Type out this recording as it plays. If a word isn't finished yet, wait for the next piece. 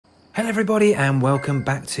Hello everybody and welcome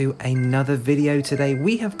back to another video. Today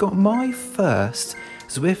we have got my first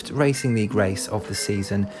Zwift Racing League race of the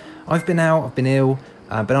season. I've been ill,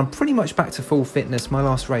 but I'm pretty much back to full fitness. My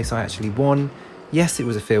last race I actually won. Yes, it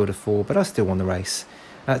was a field of 4, but I still won the race.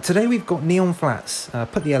 Today we've got Neon Flats.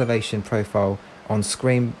 Put the elevation profile on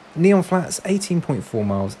screen. Neon Flats, 18.4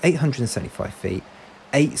 miles, 875 feet,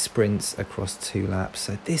 8 sprints across 2 laps.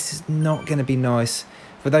 So this is not going to be nice.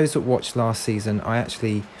 For those that watched last season, I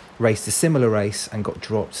actually raced a similar race and got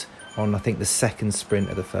dropped on, I think, the second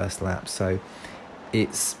sprint of the first lap. So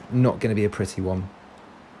it's not going to be a pretty one.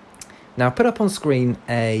 Now, I put up on screen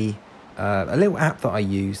a little app that I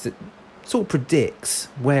use that sort of predicts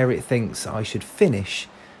where it thinks I should finish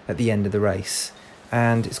at the end of the race.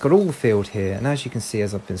 And it's got all the field here. And as you can see,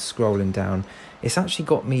 as I've been scrolling down, it's actually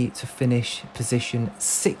got me to finish position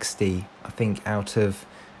 60, I think, out of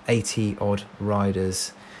 80 odd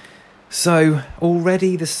riders. So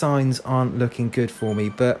already the signs aren't looking good for me,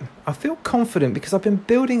 but I feel confident because I've been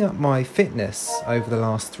building up my fitness over the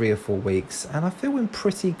last 3 or 4 weeks and I feel in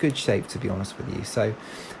pretty good shape, to be honest with you. So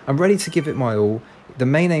I'm ready to give it my all. The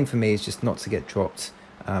main aim for me is just not to get dropped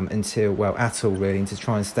at all really, and to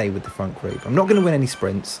try and stay with the front group. I'm not going to win any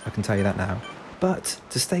sprints, I can tell you that now, but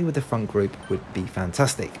to stay with the front group would be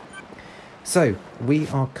fantastic. So we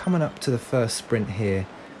are coming up to the first sprint here,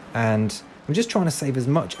 and I'm just trying to save as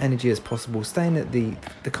much energy as possible, staying at the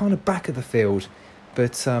kind of back of the field,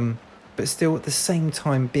 but still at the same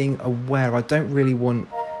time being aware I don't really want,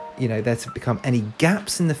 there to become any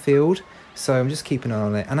gaps in the field. So I'm just keeping an eye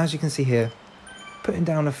on it. And as you can see here, putting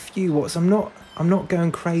down a few watts. I'm not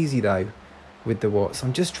going crazy though with the watts.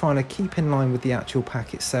 I'm just trying to keep in line with the actual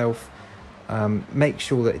pack itself. Make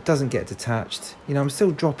sure that it doesn't get detached. I'm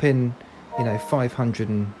still dropping,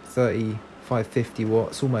 530. 550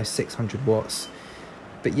 watts, almost 600 watts.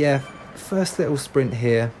 But yeah, first little sprint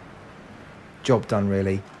here, job done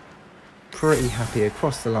really. Pretty happy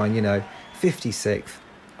across the line, 56th.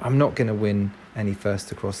 I'm not going to win any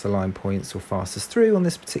first across the line points or fastest through on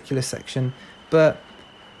this particular section, but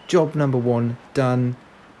job number 1 done.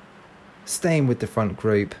 Staying with the front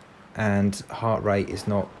group, and heart rate is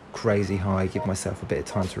not crazy high. Give myself a bit of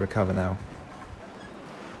time to recover now.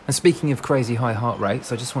 And speaking of crazy high heart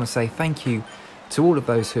rates, I just want to say thank you to all of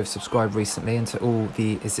those who have subscribed recently and to all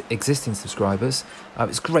the existing subscribers.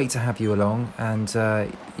 It's great to have you along, and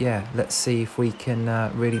yeah, let's see if we can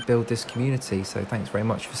really build this community. So thanks very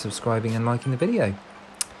much for subscribing and liking the video.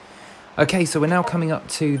 Okay, so we're now coming up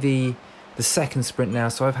to the second sprint now,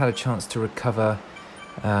 so I've had a chance to recover.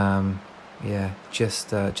 Yeah, just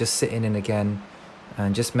sitting in again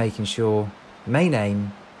and just making sure, main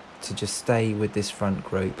aim, to just stay with this front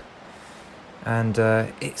group. And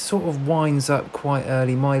it sort of winds up quite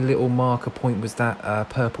early. My little marker point was that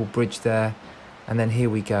purple bridge there, and then here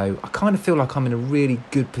we go. I kind of feel like I'm in a really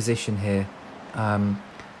good position here.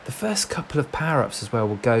 The first couple of power-ups as well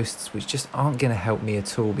were ghosts, which just aren't going to help me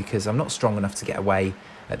at all because I'm not strong enough to get away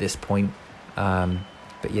at this point.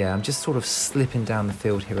 But yeah, I'm just sort of slipping down the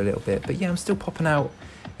field here a little bit, but yeah, I'm still popping out,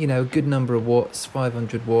 a good number of watts,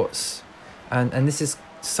 500 watts, and this is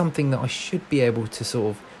something that I should be able to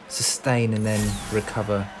sort of sustain and then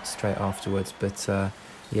recover straight afterwards. But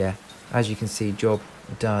yeah, as you can see, job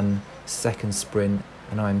done, second sprint,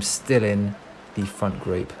 and I'm still in the front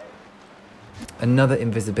group. Another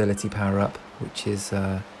invisibility power up, which is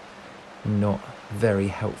not very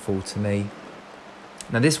helpful to me.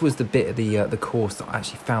 Now this was the bit of the course that I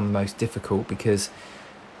actually found the most difficult, because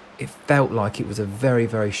it felt like it was a very,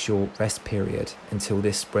 very short rest period until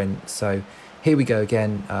this sprint. So here we go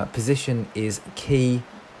again. Position is key,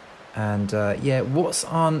 and yeah, watts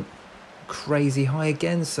aren't crazy high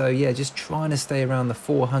again, so yeah, just trying to stay around the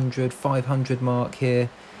 400, 500 mark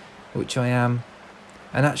here, which I am.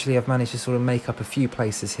 And actually I've managed to sort of make up a few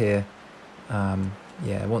places here.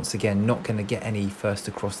 Yeah, once again, not going to get any first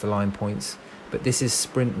across the line points, but this is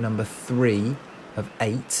sprint number 3 of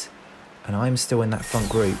 8, and I'm still in that front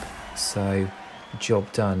group, so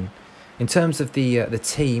job done. In terms of the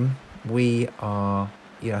team, we are,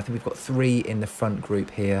 I think we've got 3 in the front group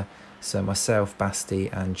here. So myself, Basti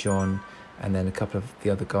and John, and then a couple of the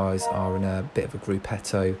other guys are in a bit of a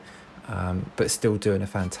gruppetto, but still doing a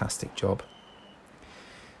fantastic job.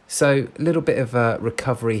 So a little bit of a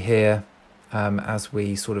recovery here as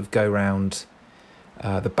we sort of go round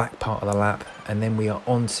the back part of the lap, and then we are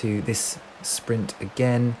on to this sprint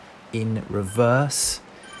again in reverse.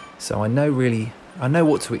 So I know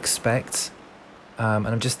what to expect. And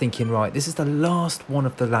I'm just thinking, right, this is the last one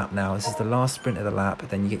of the lap now. This is the last sprint of the lap.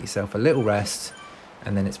 Then you get yourself a little rest,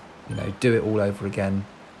 and then it's, do it all over again.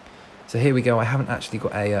 So here we go. I haven't actually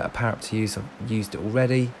got a power up to use. I've used it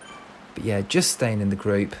already. But yeah, just staying in the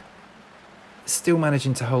group, still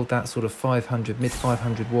managing to hold that sort of 500, mid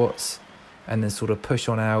 500 watts, and then sort of push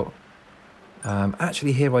on out.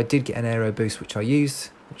 Actually here I did get an aero boost, which I used,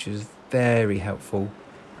 which was very helpful.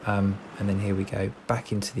 And then here we go,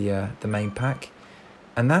 back into the main pack.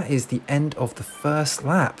 And that is the end of the first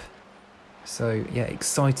lap. So yeah,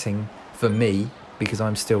 exciting for me, because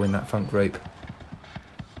I'm still in that front group.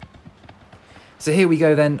 So here we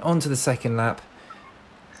go then, on to the second lap.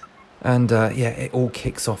 And yeah, it all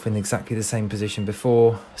kicks off in exactly the same position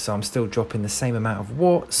before. So I'm still dropping the same amount of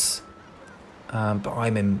watts. But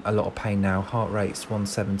I'm in a lot of pain now. Heart rate's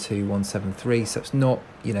 172, 173. So it's not,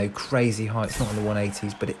 you know, crazy high. It's not in the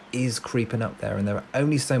 180s, but it is creeping up there. And there are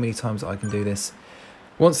only so many times that I can do this.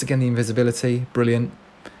 Once again, the invisibility, brilliant.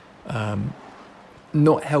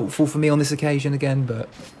 Not helpful for me on this occasion again, but,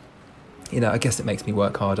 you know, I guess it makes me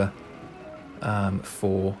work harder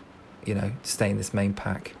for, you know, to stay in this main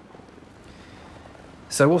pack.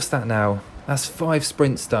 So what's that now? That's 5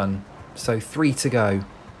 sprints done. So 3 to go.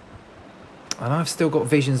 And I've still got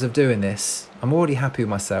visions of doing this. I'm already happy with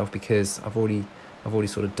myself because I've already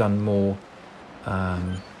sort of done more,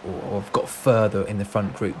 or I've got further in the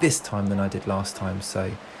front group this time than I did last time.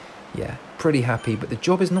 So yeah, pretty happy. But the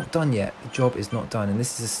job is not done yet. The job is not done, and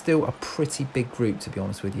this is still a pretty big group, to be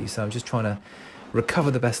honest with you. So I'm just trying to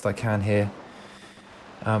recover the best I can here.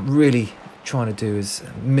 Really trying to do as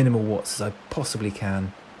minimal watts as I possibly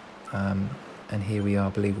can. And here we are.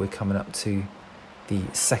 I believe we're coming up to the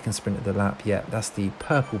second sprint of the lap. Yeah, that's the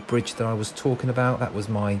purple bridge that I was talking about. That was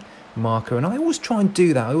my marker, and I always try and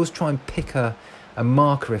do that. I always try and pick a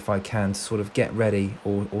marker if I can to sort of get ready,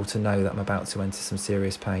 or to know that I'm about to enter some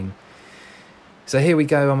serious pain. So here we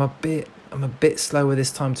go. I'm a bit slower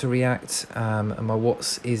this time to react, and my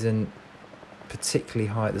watts isn't particularly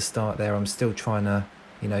high at the start there. I'm still trying to,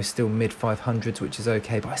 you know, still mid 500s, which is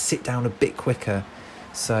okay, but I sit down a bit quicker.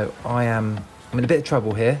 So I'm in a bit of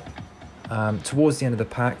trouble here. Towards the end of the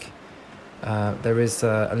pack, there is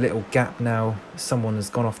a little gap now. Someone has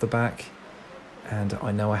gone off the back, and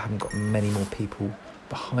I know I haven't got many more people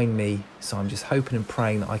behind me, so I'm just hoping and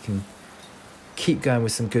praying that I can keep going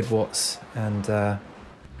with some good watts and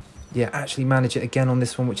yeah, actually manage it again on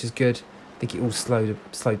this one, which is good. I think it all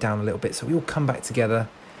slowed down a little bit, so we all come back together.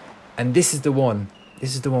 And this is the one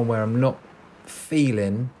where I'm not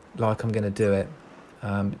feeling like I'm going to do it.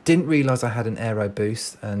 Didn't realise I had an aero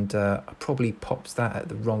boost, and I probably popped that at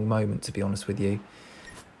the wrong moment, to be honest with you.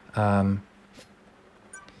 As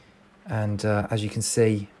you can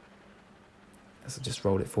see, as I just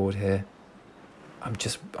roll it forward here, I'm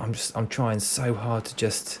trying so hard to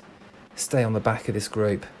just stay on the back of this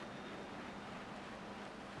group.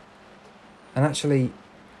 And actually,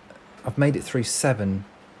 I've made it through 7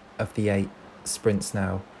 of the 8 sprints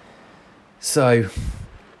now. So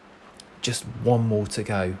just one more to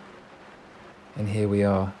go, and here we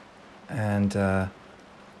are. And I'm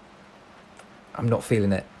not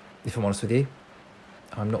feeling it, if I'm honest with you.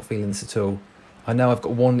 I'm not feeling this at all. I know I've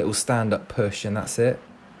got one little stand-up push, and that's it.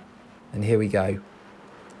 And here we go,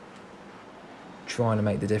 trying to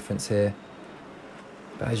make the difference here.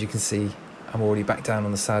 But as you can see, I'm already back down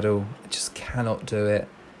on the saddle. I just cannot do it.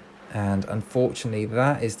 And unfortunately,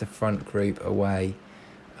 that is the front group away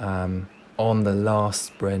on the last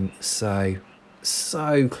sprint. So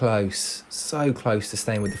close to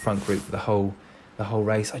staying with the front group for the whole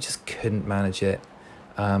race. I just couldn't manage it.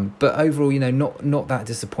 But overall, you know, not that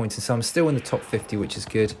disappointing. So I'm still in the top 50, which is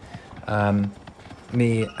good.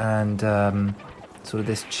 Me and sort of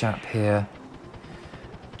this chap here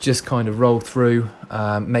just kind of roll through,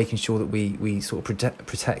 making sure that we sort of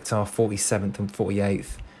protect our 47th and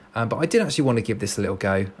 48th. But I did actually want to give this a little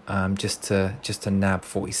go, just to nab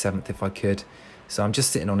 47th if I could. So I'm just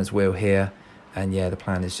sitting on his wheel here, and yeah, the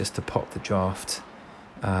plan is just to pop the draft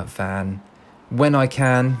van when I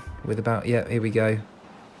can, with about, yeah, here we go,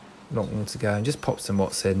 not long to go, and just pop some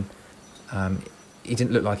watts in. He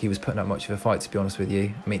didn't look like he was putting up much of a fight, to be honest with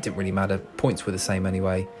you. I mean, it didn't really matter. Points were the same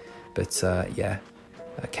anyway. But yeah,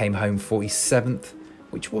 I came home 47th,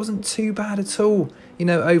 which wasn't too bad at all. You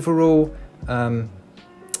know, overall,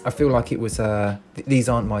 I feel like it was, these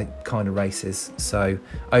aren't my kind of races. So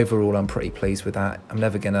overall, I'm pretty pleased with that. I'm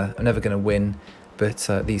never gonna win, but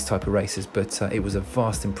these type of races. But it was a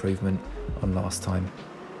vast improvement on last time.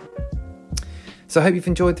 So I hope you've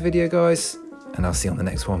enjoyed the video, guys, and I'll see you on the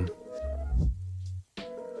next one.